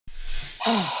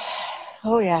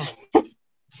Oh, yeah.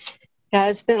 Yeah,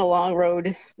 it's been a long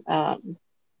road.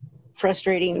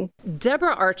 Frustrating.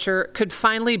 Deborah Archer could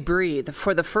finally breathe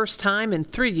for the first time in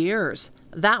 3 years.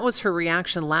 That was her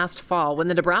reaction last fall when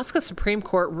the Nebraska Supreme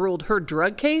Court ruled her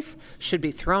drug case should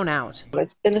be thrown out.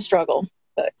 It's been a struggle,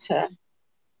 but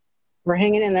we're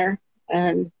hanging in there,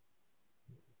 and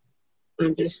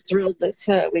I'm just thrilled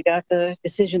that we got the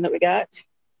decision that we got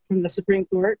from the Supreme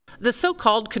Court. The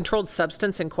so-called controlled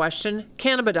substance in question,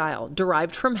 cannabidiol,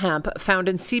 derived from hemp, found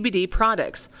in CBD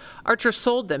products. Archer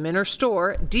sold them in her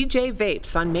store, DJ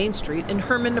Vapes, on Main Street in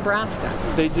Herman, Nebraska.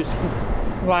 They just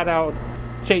flat out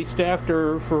chased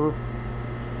after her for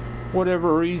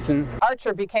whatever reason.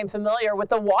 Archer became familiar with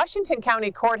the Washington County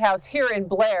Courthouse here in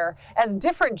Blair as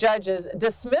different judges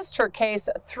dismissed her case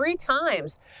 3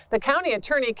 times. The county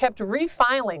attorney kept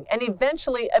refiling and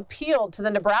eventually appealed to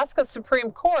the Nebraska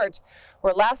Supreme Court,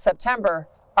 where last September,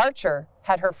 Archer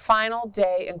had her final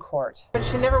day in court. But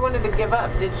she never wanted to give up,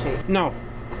 did she? No.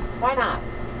 Why not?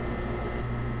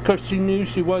 Because she knew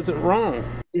she wasn't wrong.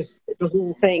 Just the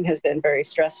whole thing has been very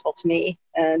stressful to me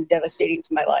and devastating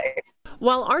to my life.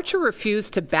 While Archer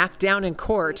refused to back down in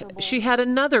court, she had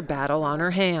another battle on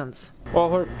her hands.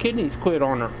 Well, her kidneys quit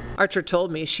on her. Archer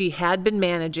told me she had been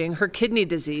managing her kidney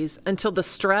disease until the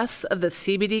stress of the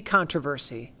CBD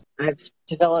controversy. I've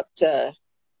developed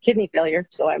kidney failure,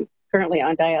 so I'm currently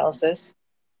on dialysis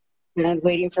and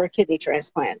waiting for a kidney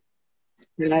transplant.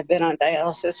 And I've been on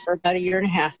dialysis for about 1.5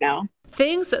 years now.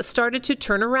 Things started to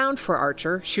turn around for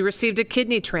Archer. She received a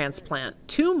kidney transplant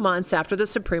 2 months after the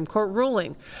Supreme Court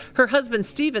ruling. Her husband,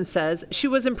 Stephen, says she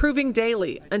was improving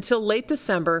daily until late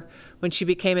December when she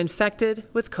became infected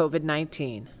with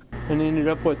COVID-19. And ended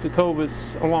up with the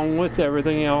COVID along with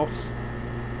everything else.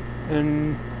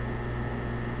 And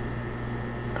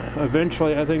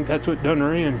eventually, I think that's what done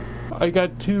her in. I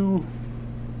got to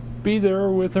be there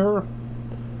with her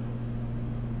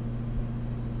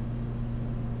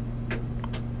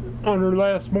on her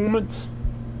last moments.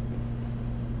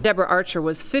 Deborah Archer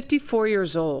was 54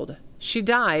 years old. She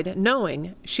died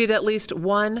knowing she'd at least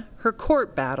won her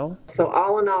court battle. So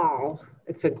all in all,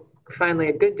 it's finally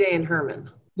a good day in Herman.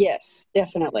 Yes,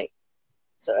 definitely.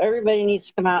 So everybody needs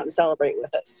to come out and celebrate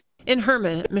with us. In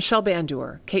Herman, Michelle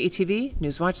Bandur, KETV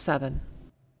Newswatch 7.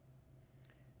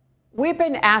 We've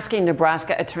been asking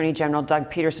Nebraska Attorney General Doug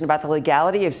Peterson about the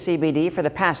legality of CBD for the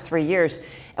past 3 years,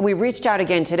 and we reached out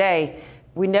again today.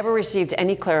 We never received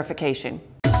any clarification.